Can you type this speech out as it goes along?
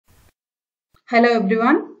Hello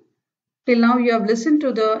everyone. Till now you have listened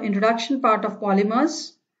to the introduction part of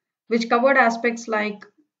polymers, which covered aspects like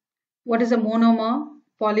what is a monomer,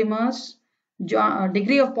 polymers,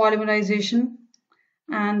 degree of polymerization,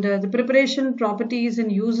 and the preparation properties and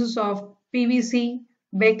uses of PVC,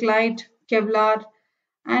 bakelite, Kevlar,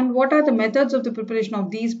 and what are the methods of the preparation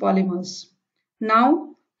of these polymers.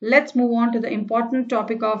 Now let's move on to the important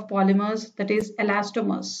topic of polymers, that is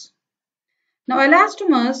elastomers. Now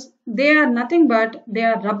elastomers, they are nothing but they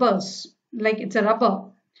are rubbers, like it's a rubber.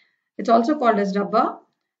 It's also called as rubber.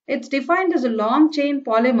 It's defined as a long chain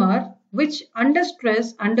polymer which under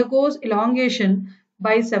stress undergoes elongation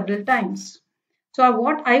by several times. So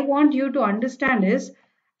what I want you to understand is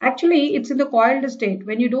actually it's in the coiled state.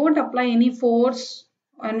 When you don't apply any force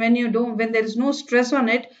and when there is no stress on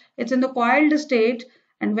it, it's in the coiled state,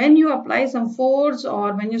 and when you apply some force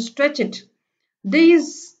or when you stretch it,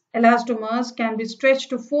 these elastomers can be stretched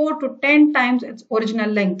to 4 to 10 times its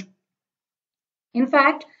original length. In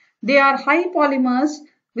fact, they are high polymers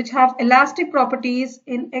which have elastic properties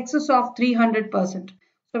in excess of 300%.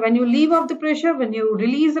 So when you leave off the pressure, when you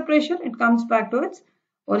release the pressure, it comes back to its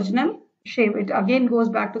original shape. It again goes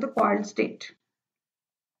back to the coiled state.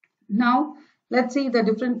 Now, let's see the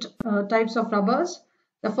different types of rubbers.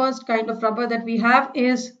 The first kind of rubber that we have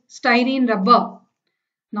is styrene rubber.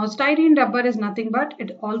 Now, styrene rubber is nothing but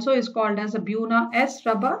it also is called as a Buna-S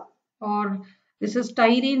rubber, or this is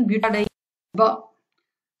styrene butadiene rubber.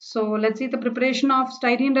 So, let's see the preparation of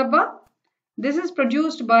styrene rubber. This is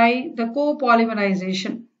produced by the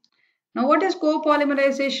copolymerization. Now, what is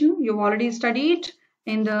copolymerization? You've already studied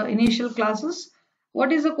in the initial classes.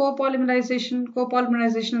 What is a copolymerization?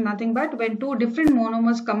 Copolymerization is nothing but when two different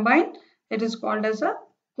monomers combine, it is called as a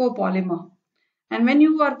copolymer. And when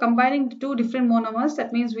you are combining the two different monomers,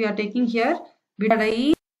 that means we are taking here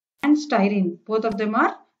butadiene and styrene. Both of them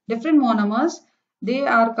are different monomers. They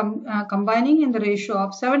are combining in the ratio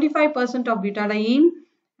of 75% of butadiene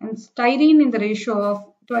and styrene in the ratio of,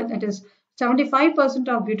 that is 75%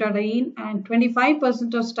 of butadiene and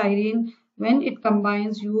 25% of styrene. When it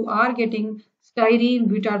combines, you are getting styrene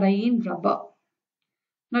butadiene rubber.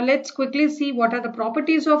 Now let's quickly see what are the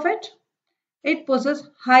properties of it. It possesses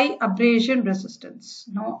high abrasion resistance.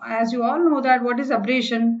 Now, as you all know that what is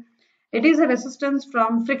abrasion? It is a resistance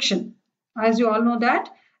from friction. As you all know that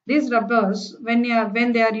these rubbers, when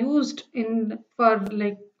they are used for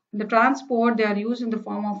like the transport, they are used in the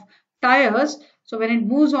form of tires. So when it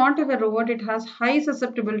moves onto the road, it has high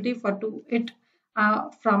susceptibility from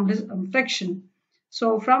friction.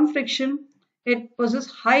 So from friction, it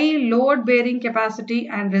possesses high load bearing capacity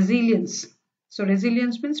and resilience. So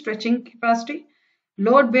resilience means stretching capacity,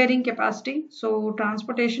 load bearing capacity. So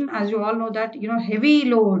transportation, as you all know that, heavy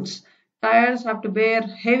loads, tires have to bear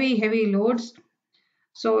heavy loads.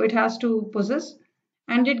 So it has to possess,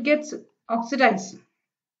 and it gets oxidized,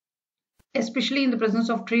 especially in the presence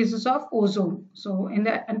of traces of ozone. So in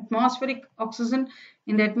the atmospheric oxygen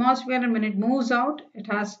in the atmosphere, and when it moves out, it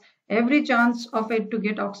has every chance of it to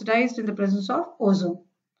get oxidized in the presence of ozone.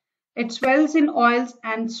 It swells in oils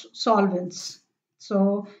and solvents.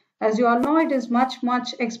 So as you all know, it is much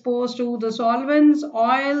exposed to the solvents,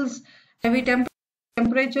 oils, heavy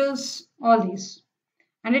temperatures, all these.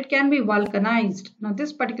 And it can be vulcanized. Now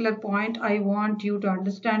this particular point I want you to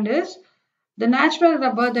understand is the natural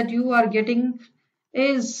rubber that you are getting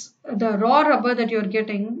is the raw rubber that you are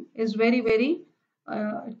getting is very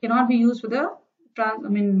it cannot be used for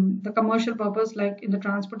the commercial purpose, like in the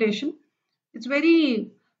transportation. It's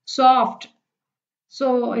very soft,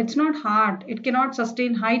 so it's not hard. It cannot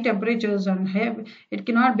sustain high temperatures and it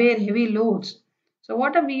cannot bear heavy loads. So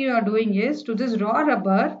what we are doing is, to this raw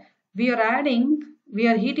rubber we are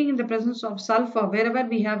heating in the presence of sulfur. Wherever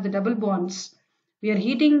we have the double bonds, we are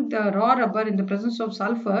heating the raw rubber in the presence of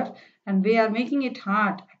sulfur, and we are making it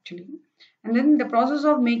hard actually. And then the process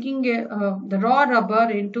of making the raw rubber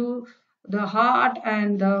into the hard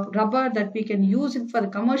and the rubber that we can use it for the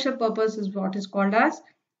commercial purpose is what is called as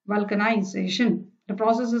vulcanization. The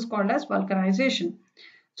process is called as vulcanization.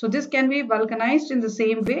 So this can be vulcanized in the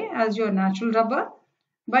same way as your natural rubber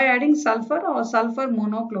by adding sulfur or sulfur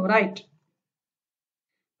monochloride.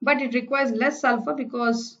 But it requires less sulfur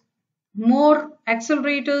because more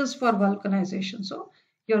accelerators for vulcanization. So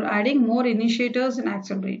you're adding more initiators and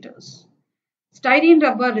accelerators. Styrene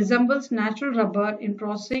rubber resembles natural rubber in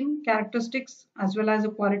processing characteristics as well as the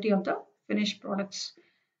quality of the finished products.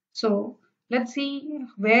 So let's see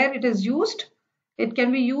where it is used. It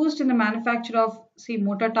can be used in the manufacture of,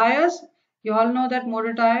 motor tires. You all know that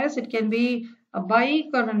motor tires, it can be a bike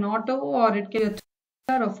or an auto, or it can be a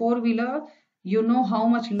three-wheeler or four-wheeler. You know how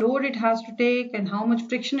much load it has to take and how much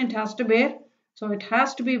friction it has to bear. So it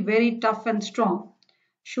has to be very tough and strong.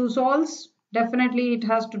 Shoe soles, definitely it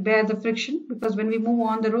has to bear the friction, because when we move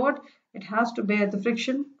on the road, it has to bear the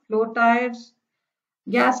friction. Floor tires,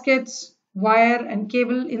 gaskets, wire and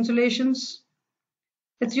cable insulations.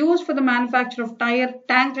 It's used for the manufacture of tire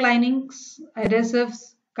tank linings,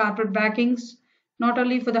 adhesives, carpet backings, not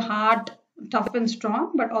only for the hard, tough and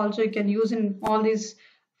strong, but also you can use in all these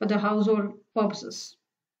for the household purposes.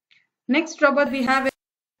 Next rubber we have is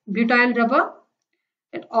butyl rubber.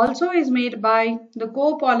 It also is made by the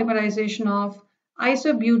copolymerization of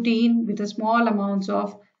isobutene with a small amounts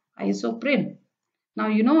of isoprene. Now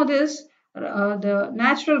you know this, the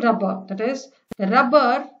natural rubber, that is the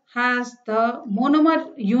rubber has the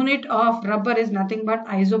monomer unit of rubber is nothing but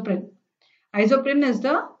isoprene. Isoprene is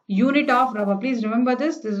the unit of rubber. Please remember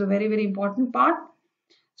this. This is a very, very important part.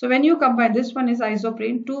 So when you combine, this one is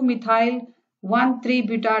isoprene, 2-methyl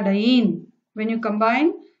 1,3-butadiene. When you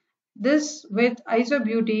combine this with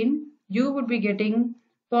isobutene, you would be getting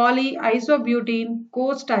polyisobutene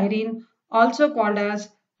co-styrene, also called as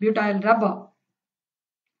butyl rubber.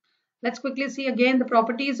 Let's quickly see again the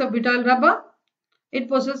properties of butyl rubber. It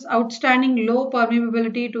possesses outstanding low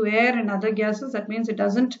permeability to air and other gases. That means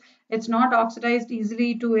it's not oxidized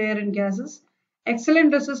easily to air and gases.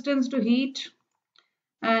 Excellent resistance to heat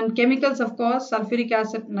and chemicals, of course, sulfuric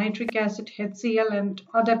acid, nitric acid, HCl and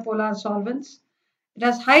other polar solvents. It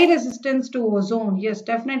has high resistance to ozone. Yes,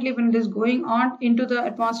 definitely when it is going on into the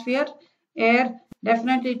atmosphere, air,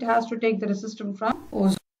 definitely it has to take the resistance from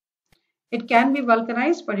ozone. It can be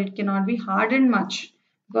vulcanized, but it cannot be hardened much,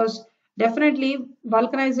 because definitely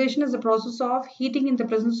vulcanization is a process of heating in the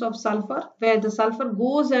presence of sulfur, where the sulfur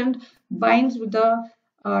goes and binds with the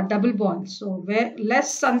double bonds. So where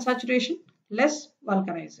less unsaturation, less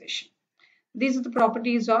vulcanization. These are the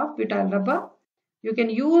properties of butyl rubber. You can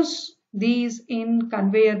use these in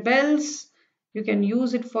conveyor belts. You can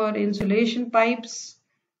use it for insulation pipes.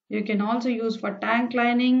 You can also use for tank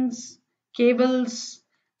linings, cables,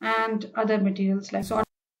 and other materials like solder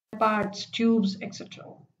parts, tubes, etc.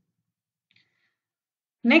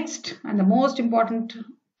 Next, and the most important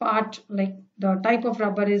part, like the type of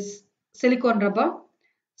rubber, is silicone rubber.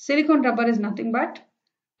 Silicone rubber is nothing but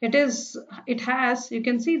it has, you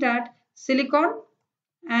can see that, silicone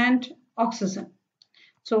and oxygen.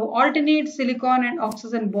 So alternate silicon and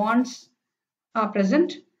oxygen bonds are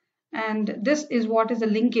present, and this is what is the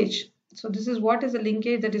linkage. So this is what is the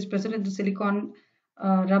linkage that is present in the silicone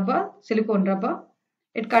rubber.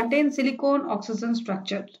 It contains silicone oxygen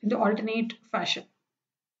structure in the alternate fashion.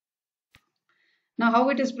 Now how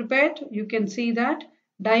it is prepared, you can see that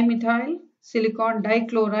dimethyl silicon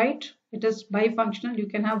dichloride, it is bifunctional. You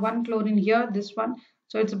can have one chlorine here, this one,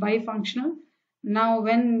 so it's bifunctional. Now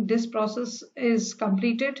when this process is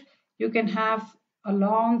completed, you can have a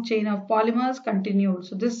long chain of polymers continued.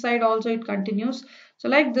 So this side also it continues. So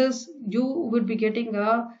like this, you would be getting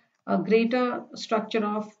a greater structure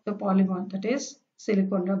of the polymer, that is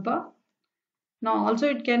silicone rubber. Now also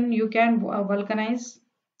you can vulcanize.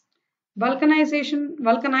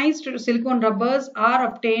 Vulcanized silicone rubbers are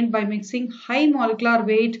obtained by mixing high molecular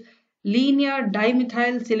weight linear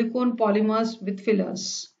dimethyl silicone polymers with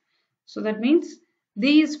fillers. So that means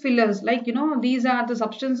these fillers, like these are the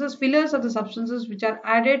substances, fillers are the substances which are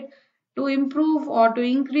added to improve or to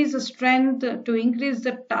increase the strength, to increase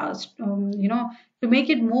the to make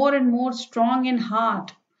it more and more strong and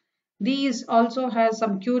hard. These also has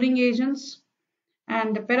some curing agents.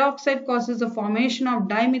 And the peroxide causes the formation of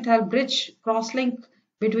dimethyl bridge crosslink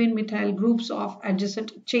between methyl groups of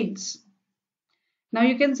adjacent chains. Now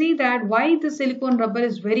you can see that why the silicone rubber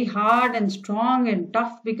is very hard and strong and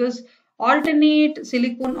tough, because alternate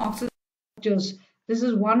silicone oxygen structures. This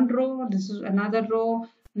is one row, this is another row.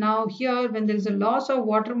 Now here when there is a loss of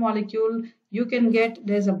water molecule, you can get,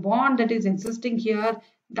 there's a bond that is existing here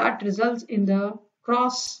that results in the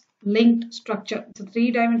cross-linked structure. It's a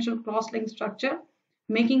three-dimensional cross-linked structure,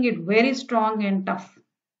 making it very strong and tough.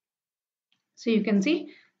 So you can see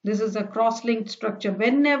this is a cross-linked structure.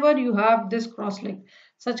 Whenever you have this cross-link,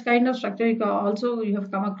 such kind of structure, you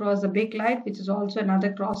have come across the bakelite, which is also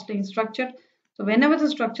another cross-linked structure. So whenever the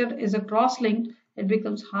structure is a cross-linked, it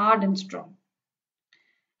becomes hard and strong.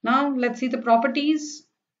 Now let's see the properties.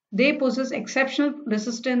 They possess exceptional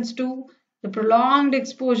resistance to the prolonged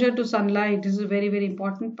exposure to sunlight. This is a very, very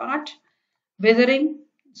important part. Weathering.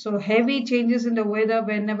 So heavy changes in the weather,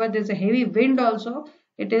 whenever there's a heavy wind also,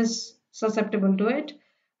 it is susceptible to it.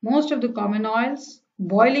 Most of the common oils,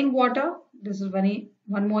 boiling water, this is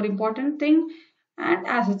one more important thing, and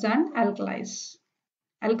acids and alkalis.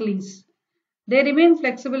 They remain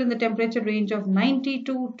flexible in the temperature range of 90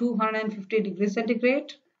 to 250 degrees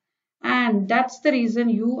centigrade, and that's the reason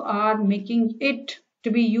you are making it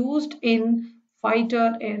to be used in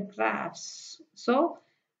fighter aircrafts. So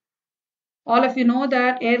all of you know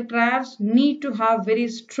that aircrafts need to have very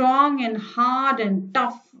strong and hard and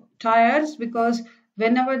tough tires, because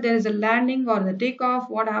whenever there is a landing or the takeoff,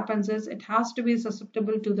 what happens is it has to be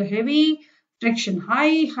susceptible to the heavy friction,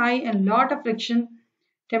 high and lot of friction,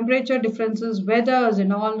 temperature differences, weathers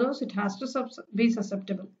and all those. It has to be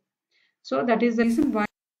susceptible. So that is the reason why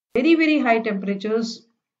very high temperatures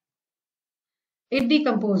it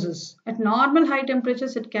decomposes. At normal high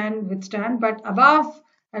temperatures it can withstand, but above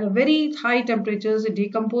at a very high temperatures it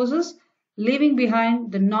decomposes, leaving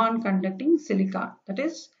behind the non-conducting silica, that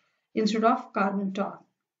is instead of carbon tar.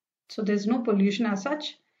 So there's no pollution as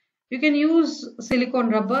such. You can use silicone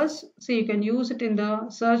rubbers, so you can use it in the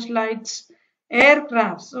searchlights,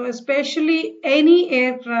 aircrafts. So especially any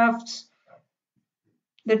aircrafts,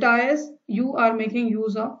 the tires, you are making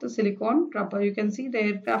use of the silicone rubber. You can see the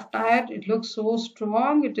aircraft tire, it looks so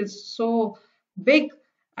strong, it is so big,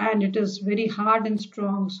 and it is very hard and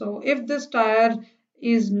strong. So if this tire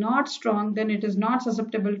is not strong, then it is not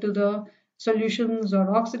susceptible to the solutions or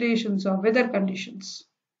oxidations or weather conditions.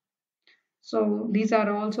 So these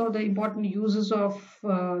are also the important uses of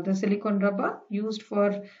the silicone rubber used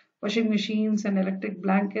for washing machines and electric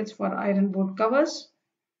blankets for iron board covers.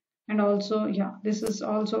 And also, yeah, this is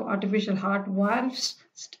also artificial heart valves,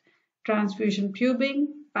 transfusion tubing,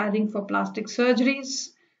 padding for plastic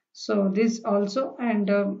surgeries. So this also, and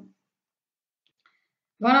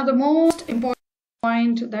one of the most important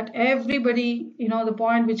point that everybody, the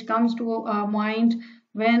point which comes to our mind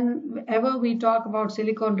whenever we talk about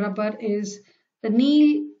silicone rubber is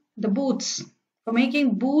the boots, for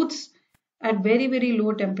making boots at very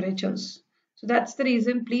low temperatures. So that's the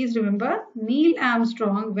reason. Please remember, Neil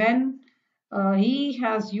Armstrong, when he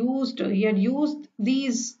had used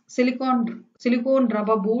these silicone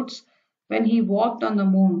rubber boots when he walked on the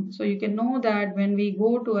moon. So you can know that when we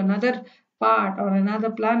go to another part or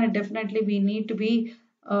another planet, definitely we need to be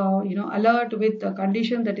alert with the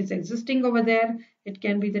condition that is existing over there. It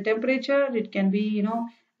can be the temperature, it can be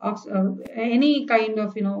any kind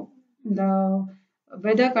of the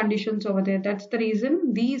weather conditions over there. That's the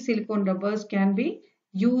reason these silicone rubbers can be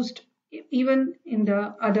used even in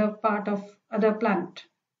the other part of other planet.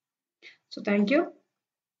 So thank you.